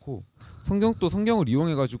성경도 그렇고 성경도 성경을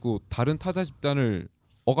이용해가지고 다른 타자 집단을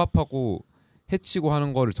억압하고 해치고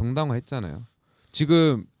하는 거를 정당화했잖아요.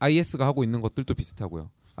 지금 IS가 하고 있는 것들도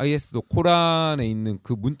비슷하고요. IS도 코란에 있는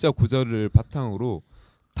그 문자 구절을 바탕으로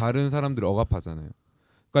다른 사람들을 억압하잖아요.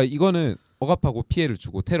 그러니까 이거는 억압하고 피해를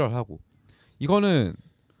주고 테러하고 이거는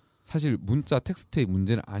사실 문자 텍스트의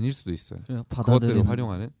문제는 아닐 수도 있어요. 그것들을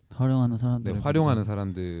활용하는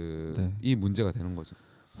사람들이 문제가 되는 거죠.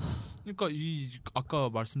 그러니까 이 아까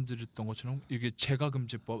말씀드렸던 것처럼 이게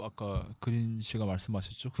재가금지법 아까 그린 씨가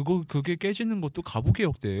말씀하셨죠. 그게 깨지는 것도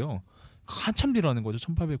가부개혁대예요. 한참 뒤라는 거죠.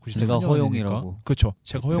 1893년이니까. 제가 허용이라고. 그렇죠.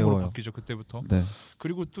 제가 허용으로 바뀌죠. 그때부터. 네.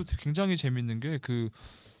 그리고 또 굉장히 재밌는 게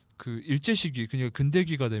그 일제 시기 그냥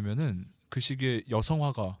근대기가 되면은 그 시기에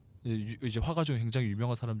여성화가 이제 화가 중에 굉장히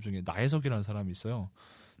유명한 사람 중에 나혜석이라는 사람이 있어요.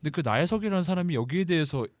 근데 그 나혜석이라는 사람이 여기에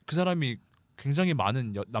대해서 그 사람이 굉장히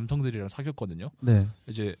많은 남성들이랑 사귀었거든요. 네.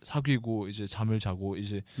 이제 사귀고 이제 잠을 자고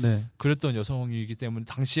이제 네. 그랬던 여성이기 때문에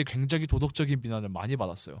당시에 굉장히 도덕적인 비난을 많이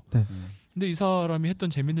받았어요. 네. 근데 이 사람이 했던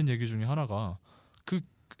재밌는 얘기 중에 하나가 그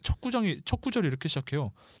첫 구절이 이렇게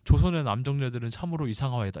시작해요. 조선의 남정네들은 참으로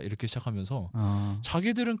이상하다 이렇게 시작하면서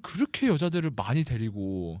자기들은 그렇게 여자들을 많이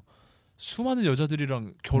데리고 수많은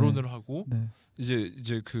여자들이랑 결혼을 하고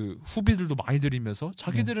이제 그 후비들도 많이 들이면서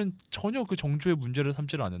자기들은 전혀 그 정조의 문제를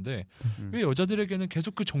삼지를 않는데 왜 여자들에게는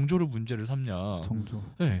계속 그 정조를 문제를 삼냐. 정조.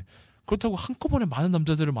 네. 그렇다고 한꺼번에 많은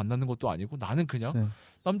남자들을 만나는 것도 아니고 나는 그냥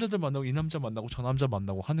남자들 만나고 이 남자 만나고 저 남자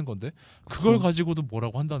만나고 하는 건데 그걸 가지고도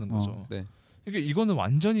뭐라고 한다는 거죠. 그러니까 이거는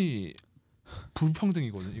완전히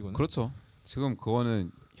불평등이거든요. 이거는. 그렇죠. 지금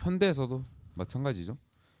그거는 현대에서도 마찬가지죠.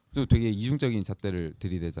 또 되게 이중적인 잣대를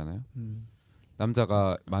들이대잖아요.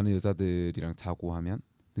 남자가 많은 여자들이랑 자고 하면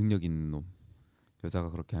능력 있는 놈,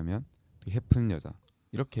 여자가 그렇게 하면 해픈 여자.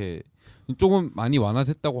 이렇게 조금 많이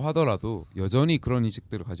완화됐다고 하더라도 여전히 그런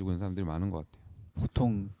인식들을 가지고 있는 사람들이 많은 것 같아요.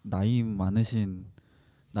 보통 나이 많은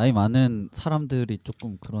사람들이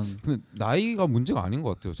조금 그런. 근데 나이가 문제가 아닌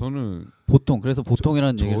것 같아요. 저는 그래서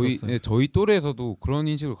보통이라는 얘기를 썼어요. 저희 또래에서도 그런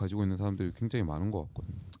인식을 가지고 있는 사람들이 굉장히 많은 것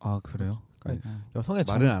같거든요. 아 그래요? 그러니까 여성의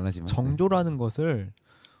말은 안 하지만 정조라는 것을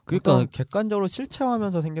그러니까 객관적으로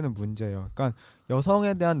실체화하면서 생기는 문제예요. 그러니까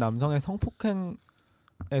여성에 대한 남성의 성폭행에서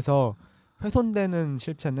훼손되는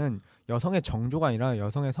실체는 여성의 정조가 아니라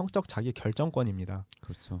여성의 성적 자기 결정권입니다.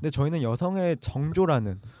 그렇죠. 근데 저희는 여성의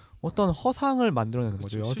정조라는 어떤 허상을 만들어내는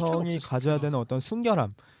거죠. 여성이 가져야 되는 어떤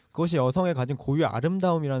순결함, 그것이 여성의 가진 고유의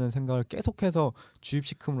아름다움이라는 생각을 계속해서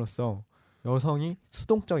주입시킴으로써 여성이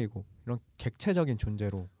수동적이고 이런 객체적인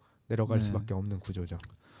존재로 내려갈 수밖에 없는 구조죠.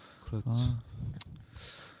 그렇죠.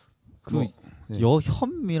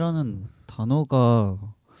 여혐이라는 단어가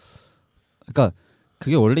그러니까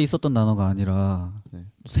그게 원래 있었던 단어가 아니라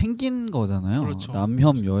생긴 거잖아요. 그렇죠.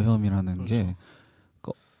 남혐, 여혐이라는 그렇죠. 게.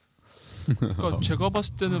 그러니까 제가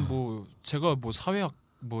봤을 때는 제가 사회학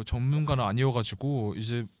전문가는 아니어가지고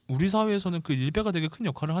이제 우리 사회에서는 그 일배가 되게 큰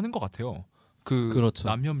역할을 하는 것 같아요. 그렇죠.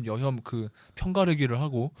 남혐, 여혐 그 편가르기를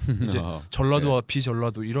하고 이제 전라도와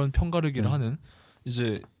비전라도 이런 편가르기를 하는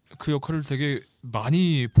이제 그 역할을 되게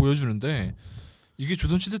많이 보여주는데 이게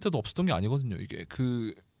조선시대 때도 없었던 게 아니거든요. 이게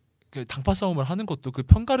그 당파 싸움을 하는 것도 그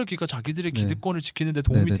편가르기가 자기들의 기득권을 지키는 데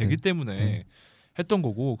도움이 되기 때문에 했던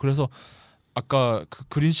거고, 그래서 아까 그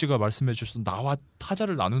그린 씨가 말씀해 주셨던 나와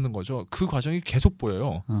타자를 나누는 거죠. 그 과정이 계속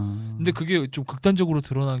보여요. 근데 그게 좀 극단적으로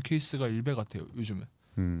드러난 케이스가 일배 같아요, 요즘은.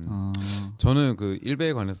 저는 그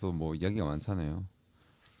일배에 관해서 이야기가 많잖아요.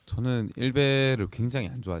 저는 일배를 굉장히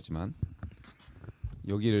안 좋아하지만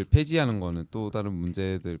여기를 폐지하는 거는 또 다른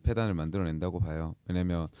문제들 폐단을 만들어낸다고 봐요.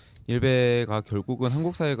 왜냐면 일배가 결국은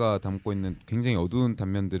한국 사회가 담고 있는 굉장히 어두운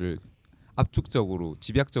단면들을 압축적으로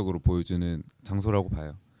집약적으로 보여주는 장소라고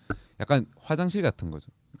봐요. 약간 화장실 같은 거죠.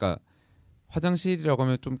 그러니까 화장실이라고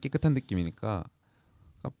하면 좀 깨끗한 느낌이니까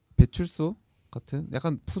배출소 같은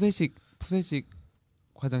약간 푸세식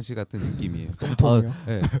화장실 같은 느낌이에요.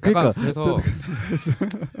 네, 그러니까 그래서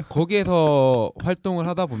거기에서 활동을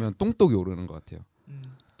하다 보면 똥독이 오르는 것 같아요.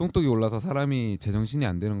 똥독이 올라서 사람이 제정신이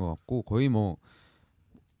안 되는 것 같고 거의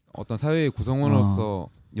어떤 사회의 구성원으로서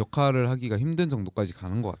역할을 하기가 힘든 정도까지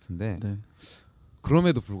가는 것 같은데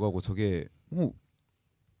그럼에도 불구하고 저게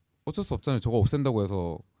어쩔 수 없잖아요. 저거 없앤다고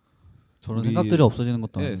해서 저런 생각들이 없어지는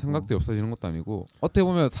것도 아니고. 생각들이 없어지는 것도 아니고 어떻게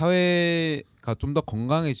보면 사회가 좀 더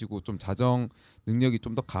건강해지고 좀 자정 능력이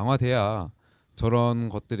좀 더 강화돼야 저런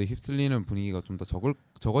것들에 휩쓸리는 분위기가 좀 더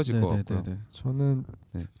적어질 것 같고요. 저는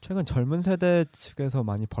최근 젊은 세대 측에서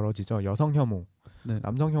많이 벌어지죠. 여성 혐오,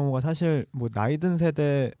 남성 혐오가 사실 나이 든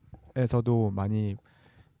세대에서도 많이,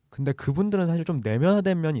 근데 그분들은 사실 좀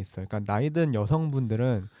내면화된 면이 있어요. 그러니까 나이 든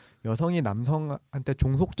여성분들은 여성이 남성한테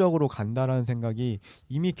종속적으로 간다라는 생각이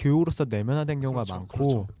이미 교육으로서 내면화된 경우가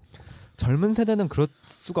많고 젊은 세대는 그럴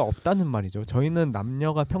수가 없다는 말이죠. 저희는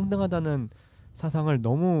남녀가 평등하다는 사상을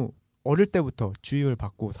너무 어릴 때부터 주입을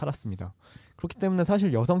받고 살았습니다. 그렇기 때문에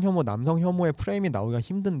사실 여성 혐오, 남성 혐오의 프레임이 나오기가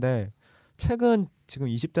힘든데 최근 지금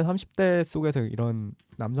 20대, 30대 속에서 이런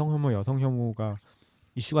남성 혐오, 여성 혐오가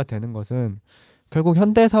이슈가 되는 것은 결국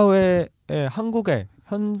현대사회의 한국의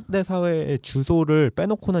현대사회의 주소를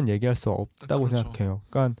빼놓고는 얘기할 수 없다고 생각해요.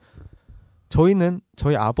 그러니까 저희는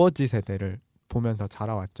저희 아버지 세대를 보면서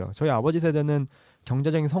자라왔죠. 저희 아버지 세대는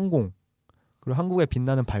경제적인 성공 그리고 한국의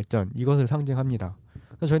빛나는 발전 이것을 상징합니다.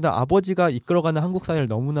 그래서 저희는 아버지가 이끌어가는 한국 사회를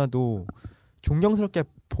너무나도 존경스럽게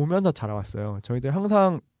보면서 자라왔어요. 저희들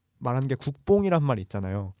항상 말하는 게 국뽕이란 말이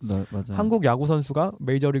있잖아요. 네, 맞아요. 한국 야구 선수가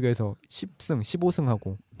메이저리그에서 10승,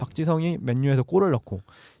 15승하고 박지성이 맨유에서 골을 넣고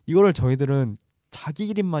이거를 저희들은 자기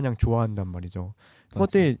이름 마냥 좋아한단 말이죠.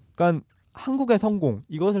 그것들이 그러니까 한국의 성공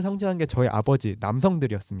이것을 상징한 게 저희 아버지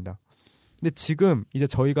남성들이었습니다. 근데 지금 이제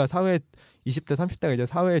저희가 사회 20대 30대가 이제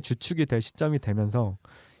사회의 주축이 될 시점이 되면서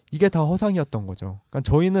이게 다 허상이었던 거죠. 그러니까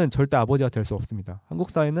저희는 절대 아버지가 될 수 없습니다. 한국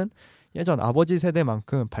사회는 예전 아버지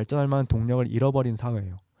세대만큼 발전할 만한 동력을 잃어버린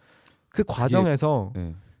사회예요. 그 과정에서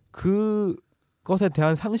그것에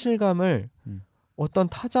대한 상실감을 어떤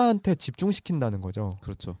타자한테 집중시킨다는 거죠.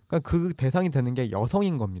 그렇죠. 그러니까 그 대상이 되는 게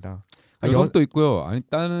여성인 겁니다. 여성도 있고요. 아니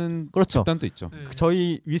다른 그렇죠. 집단도 있죠.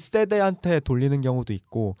 저희 윗세대한테 돌리는 경우도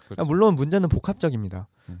있고 그렇죠. 물론 문제는 복합적입니다.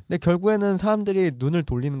 근데 결국에는 사람들이 눈을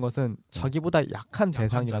돌리는 것은 자기보다 약한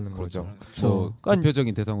대상이라는 거죠. 그렇죠. 그러니까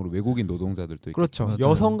대표적인 대상으로 외국인 노동자들도 있고. 그렇죠. 맞아요.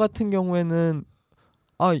 여성 같은 경우에는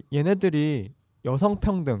얘네들이 여성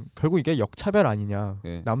평등 결국 이게 역차별 아니냐.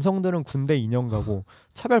 네. 남성들은 군대 2년 가고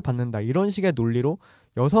차별받는다. 이런 식의 논리로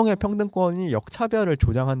여성의 평등권이 역차별을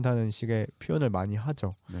조장한다는 식의 표현을 많이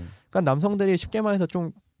하죠. 네. 그러니까 남성들이 쉽게 말해서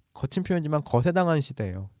좀 거친 표현이지만 거세당한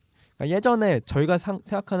시대예요. 그러니까 예전에 저희가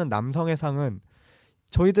생각하는 남성의 상은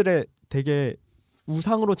저희들의 되게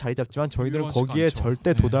우상으로 자리 잡지만 저희들은 거기에 않죠.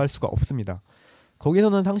 절대 도달할 수가 없습니다.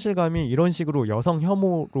 거기서는 상실감이 이런 식으로 여성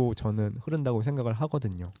혐오로 저는 흐른다고 생각을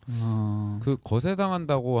하거든요. 그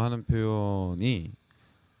거세당한다고 하는 표현이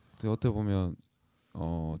어떻게 보면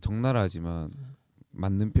적나라하지만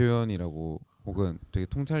맞는 표현이라고 혹은 되게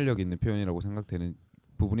통찰력 있는 표현이라고 생각되는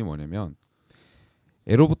부분이 뭐냐면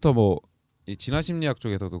예로부터 이 진화심리학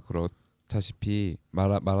쪽에서도 그렇다시피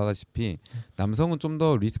말하다시피 남성은 좀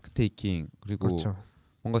더 리스크 테이킹 그리고 그렇죠.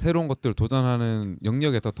 뭔가 새로운 것들을 도전하는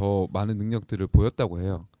영역에서 더 많은 능력들을 보였다고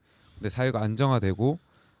해요. 근데 사회가 안정화되고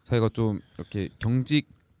사회가 좀 이렇게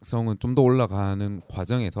경직성은 좀 더 올라가는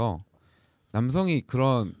과정에서 남성이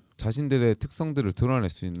그런 자신들의 특성들을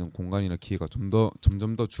드러낼 수 있는 공간이나 기회가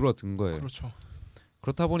점점 더 줄어든 거예요. 그렇죠.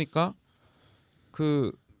 그렇다 보니까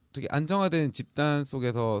그 되게 안정화된 집단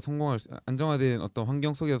속에서 안정화된 어떤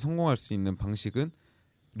환경 속에서 성공할 수 있는 방식은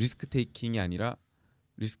리스크 테이킹이 아니라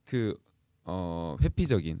리스크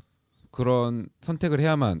회피적인 그런 선택을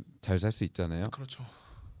해야만 잘 살 수 있잖아요. 그렇죠.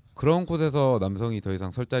 그런 곳에서 남성이 더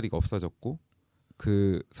이상 설 자리가 없어졌고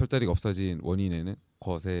그 설 자리가 없어진 원인에는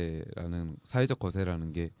거세라는 사회적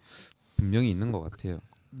거세라는 게 분명히 있는 것 같아요.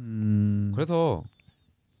 그래서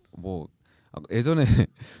예전에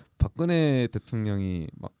박근혜 대통령이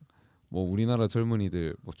우리나라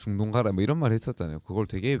젊은이들 중동 가라 이런 말 했었잖아요. 그걸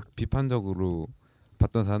되게 비판적으로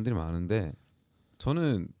봤던 사람들이 많은데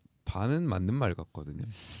저는 반은 맞는 말 같거든요.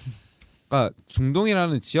 그러니까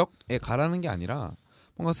중동이라는 지역에 가라는 게 아니라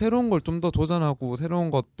뭔가 새로운 걸 좀 더 도전하고 새로운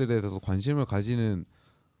것들에 대해서 관심을 가지는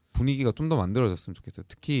분위기가 좀 더 만들어졌으면 좋겠어요.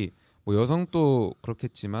 특히 여성도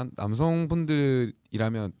그렇겠지만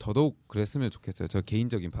남성분들이라면 더더욱 그랬으면 좋겠어요. 저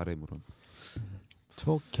개인적인 바람으로는.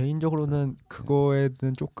 저 개인적으로는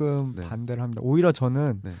그거에는 조금 네. 반대를 합니다. 오히려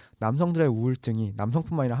저는 네. 남성들의 우울증이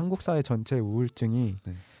남성뿐만 아니라 한국 사회 전체의 우울증이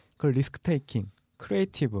네. 그 리스크 테이킹,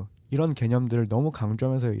 크리에이티브 이런 개념들을 너무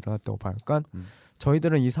강조하면서 일어났다고 봐요. 그러니까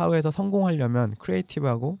저희들은 이 사회에서 성공하려면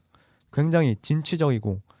크리에이티브하고 굉장히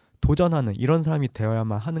진취적이고 도전하는 이런 사람이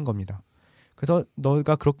되어야만 하는 겁니다. 그래서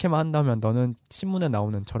너가 그렇게만 한다면 너는 신문에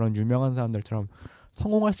나오는 저런 유명한 사람들처럼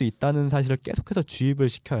성공할 수 있다는 사실을 계속해서 주입을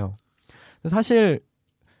시켜요. 사실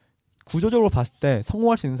구조적으로 봤을 때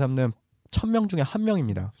성공할 수 있는 사람은 1000명 중에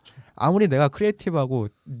 1명입니다. 아무리 내가 크리에이티브하고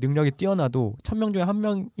능력이 뛰어나도 1000명 중에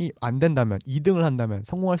 1명이 안 된다면 2등을 한다면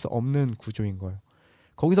성공할 수 없는 구조인 거예요.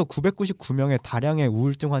 거기서 999명의 다량의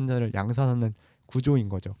우울증 환자를 양산하는 구조인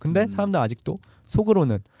거죠. 근데 사람들 아직도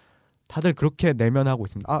속으로는 다들 그렇게 내면하고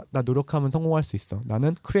있습니다. 나 노력하면 성공할 수 있어.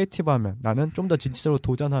 나는 크리에이티브하면, 나는 좀 더 진취적으로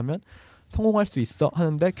도전하면 성공할 수 있어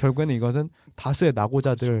하는데 결국에는 이것은 다수의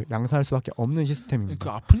낙오자들을 양산할 수밖에 없는 시스템입니다. 그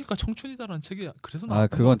아프니까 청춘이다라는 책이 그래서 나왔던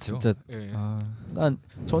그건 것 같아요. 진짜 그러니까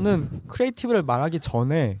저는 크리에이티브를 말하기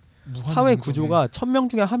전에 사회 구조가 1000명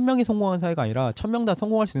중에 1명이 성공한 사회가 아니라 1000명 다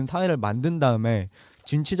성공할 수 있는 사회를 만든 다음에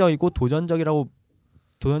진취적이고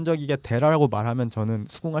도전적이게 되라라고 말하면 저는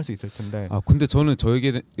수긍할 수 있을 텐데. 근데 저는 저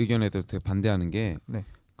의견에 대해서 되게 반대하는 게 네.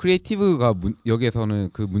 크리에이티브가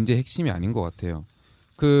여기에서는 그 문제의 핵심이 아닌 것 같아요.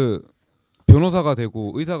 그 변호사가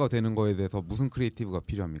되고 의사가 되는 거에 대해서 무슨 크리에이티브가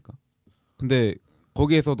필요합니까? 근데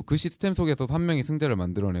거기에서도 그 시스템 속에서도 한 명이 승자를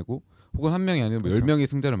만들어내고 혹은 한 명이 아니면 그렇죠. 10명의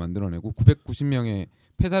승자를 만들어내고 990명의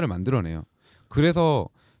패자를 만들어내요. 그래서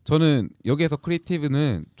저는 여기에서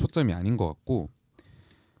크리에이티브는 초점이 아닌 것 같고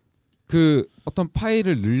그 어떤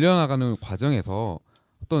파일을 늘려나가는 과정에서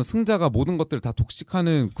어떤 승자가 모든 것들을 다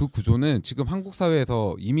독식하는 그 구조는 지금 한국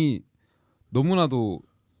사회에서 이미 너무나도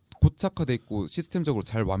고착화돼 있고 시스템적으로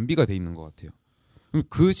잘 완비가 돼 있는 것 같아요.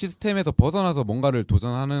 그 시스템에서 벗어나서 뭔가를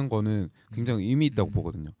도전하는 거는 굉장히 의미 있다고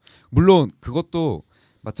보거든요. 물론 그것도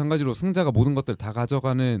마찬가지로 승자가 모든 것들을 다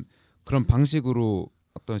가져가는 그런 방식으로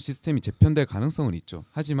어떤 시스템이 재편될 가능성은 있죠.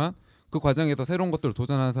 하지만 그 과정에서 새로운 것들을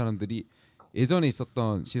도전하는 사람들이 예전에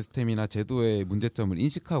있었던 시스템이나 제도의 문제점을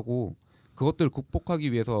인식하고 그것들을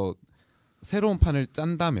극복하기 위해서 새로운 판을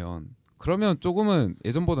짠다면 그러면 조금은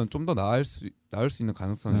예전보다는 좀 더 나을 수 있는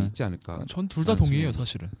가능성이 있지 않을까. 전 둘 다 동의해요,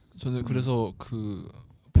 사실은. 저는 그래서 그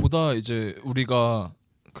보다 이제 우리가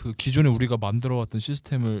그 기존에 우리가 만들어왔던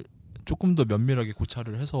시스템을 조금 더 면밀하게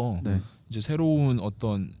고찰을 해서 이제 새로운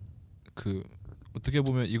어떤 그 어떻게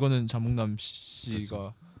보면 이거는 장묵남 씨가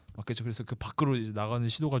그렇죠. 맞겠죠. 그래서 그 밖으로 이제 나가는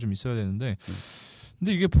시도가 좀 있어야 되는데,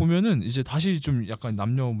 근데 이게 보면은 이제 다시 좀 약간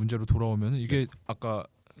남녀 문제로 돌아오면은 이게 아까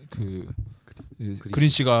그 그린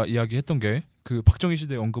씨가 이야기했던 게 그 박정희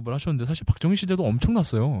시대 언급을 하셨는데 사실 박정희 시대도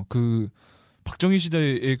엄청났어요. 그 박정희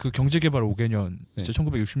시대의 그 경제개발 5개년 이제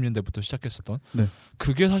 1960년대부터 시작했었던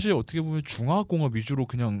그게 사실 어떻게 보면 중화공업 위주로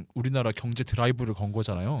그냥 우리나라 경제 드라이브를 건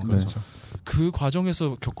거잖아요. 그렇죠. 그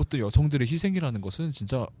과정에서 겪었던 여성들의 희생이라는 것은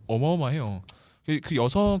진짜 어마어마해요. 그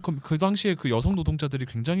여성 그 당시에 그 여성 노동자들이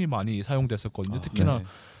굉장히 많이 사용됐었거든요. 특히나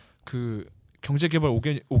그 경제개발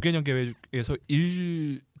 5개년 계획에서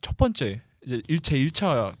첫 번째 이제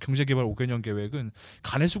제1차 경제개발 5개년 계획은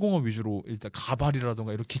간해수공업 위주로 일단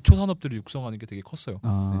가발이라든가 이런 기초 산업들을 육성하는 게 되게 컸어요.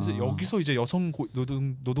 그래서 여기서 이제 여성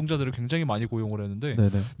노동자들을 굉장히 많이 고용을 했는데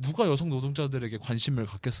누가 여성 노동자들에게 관심을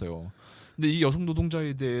갖겠어요. 근데 이 여성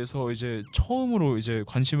노동자에 대해서 이제 처음으로 이제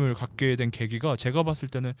관심을 갖게 된 계기가 제가 봤을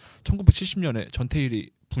때는 1970년에 전태일이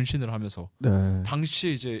분신을 하면서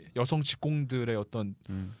당시에 이제 여성 직공들의 어떤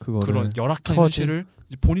그런 열악한 현실을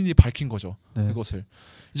본인이 밝힌 거죠. 그것을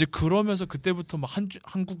이제 그러면서 그때부터 막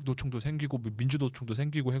한국 노총도 생기고 민주노총도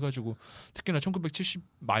생기고 해가지고 특히나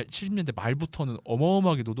 1970년대 말부터는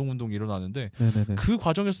어마어마하게 노동운동이 일어나는데 그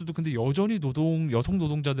과정에서도 근데 여전히 여성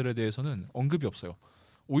노동자들에 대해서는 언급이 없어요.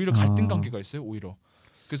 오히려 갈등 관계가 있어요. 오히려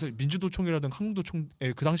그래서 민주노총이라든가 한국노총의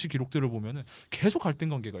그 당시 기록들을 보면은 계속 갈등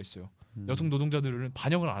관계가 있어요. 여성 노동자들은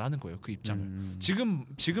반영을 안 하는 거예요. 그 입장을.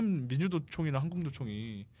 지금 민주노총이나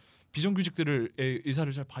한국노총이 비정규직들의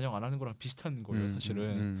의사를 잘 반영 안 하는 거랑 비슷한 거예요,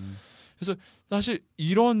 사실은. 그래서 사실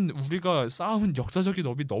이런 우리가 쌓은 역사적인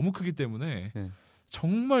업이 너무 크기 때문에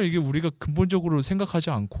정말 이게 우리가 근본적으로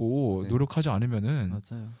생각하지 않고 노력하지 않으면은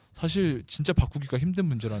사실 진짜 바꾸기가 힘든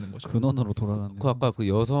문제라는 거죠. 근원으로 돌아가는. 그 아까 그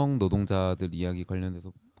여성 노동자들 이야기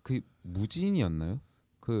관련해서 그 무진이었나요?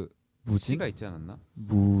 그 무지가 있지 않았나?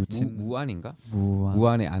 무안인가?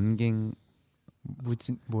 무안의 안갱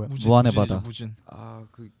무진 뭐야? 무안의 바다. 무진.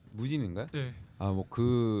 그 무진인가요? 네. 뭐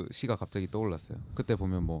그 시가 갑자기 떠올랐어요. 그때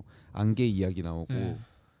보면 뭐 안개 이야기 나오고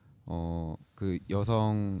그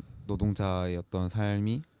여성 노동자의 어떤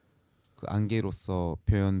삶이 그 안개로서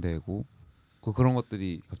표현되고 그런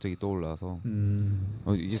것들이 갑자기 떠올라서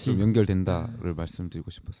이게 좀 연결된다를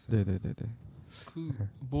말씀드리고 싶었어요. 네네네네. 그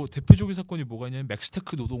뭐 대표적인 사건이 뭐가 있냐면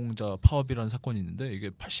맥스테크 노동자 파업이라는 사건이 있는데 이게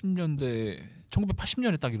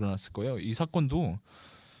 1980년에 딱 일어났을 거예요. 이 사건도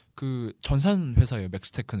그 전산 회사예요.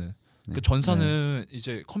 맥스테크는. 그 전산은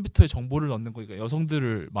이제 컴퓨터에 정보를 넣는 거니까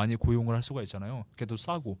여성들을 많이 고용을 할 수가 있잖아요. 걔도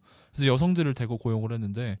싸고. 그래서 여성들을 대거 고용을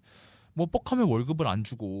했는데 뭐 뻑하면 월급을 안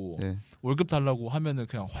주고 월급 달라고 하면은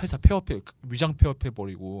그냥 회사 폐업해 위장 폐업해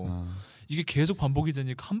버리고 이게 계속 반복이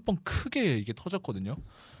되니까 한 번 크게 이게 터졌거든요.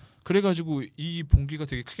 그래가지고 이 봉기가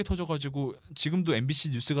되게 크게 터져가지고 지금도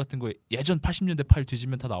MBC 뉴스 같은 거에 예전 80년대 파일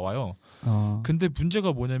뒤지면 다 나와요. 근데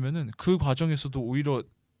문제가 뭐냐면은 그 과정에서도 오히려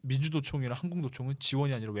민주노총이나 한국노총은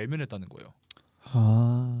지원이 아니라 외면했다는 거예요.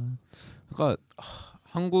 그러니까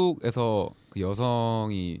한국에서 그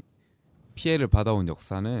여성이 피해를 받아온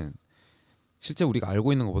역사는 실제 우리가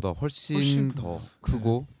알고 있는 것보다 훨씬 더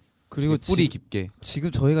크고 그리고 뿌리 깊게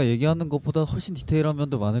지금 저희가 얘기하는 것보다 훨씬 디테일한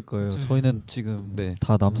면도 많을 거예요. 저희는 지금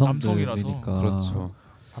다 남성들이니까. 그렇죠.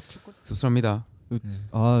 씁쓸합니다.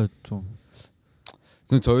 좀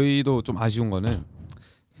저희도 좀 아쉬운 거는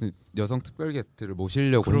여성 특별 게스트를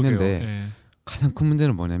모시려고 했는데 가장 큰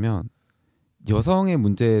문제는 뭐냐면 여성의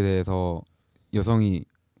문제에 대해서 여성이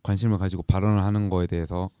관심을 가지고 발언을 하는 거에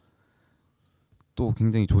대해서 또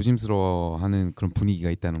굉장히 조심스러워하는 그런 분위기가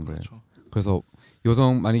있다는 거예요. 그래서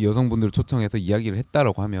만약 여성분들을 초청해서 이야기를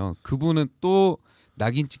했다라고 하면 그분은 또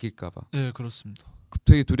낙인 찍힐까봐. 네, 그렇습니다.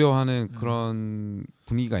 되게 두려워하는 그런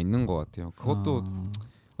분위기가 있는 것 같아요. 그것도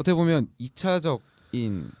어떻게 보면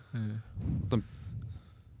 2차적인 어떤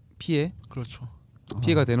피해? 그렇죠.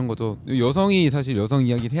 피해가 되는 거죠. 여성이 사실 여성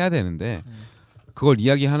이야기를 해야 되는데 그걸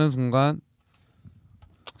이야기하는 순간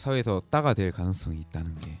사회에서 따가 될 가능성이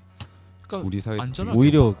있다는 게 그러니까 우리 사회에서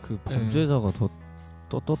오히려 그 범죄자가 더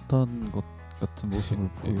떳떳한 것 같은 모습을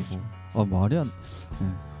보이고 말이 안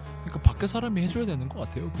그러니까 밖에 사람이 해줘야 되는 것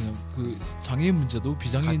같아요. 그냥 그 장애인 문제도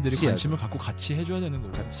비장애인들이 관심을 갖고 같이 해줘야 되는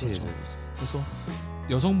거고. 같이 그렇죠. 해줘야 되죠. 그래서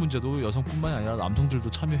여성 문제도 여성뿐만이 아니라 남성들도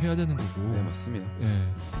참여해야 되는 거고. 네 맞습니다. 네.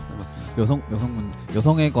 네, 맞습니다.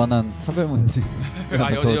 여성에 관한 차별 문제.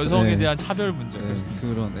 여성에 대한 차별 문제.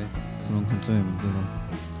 그런 관점의 문제가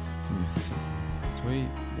좀 있었습니다. 저희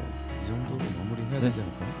뭐 이 정도로 마무리해야 되지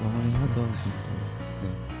않을까요? 마무리하죠.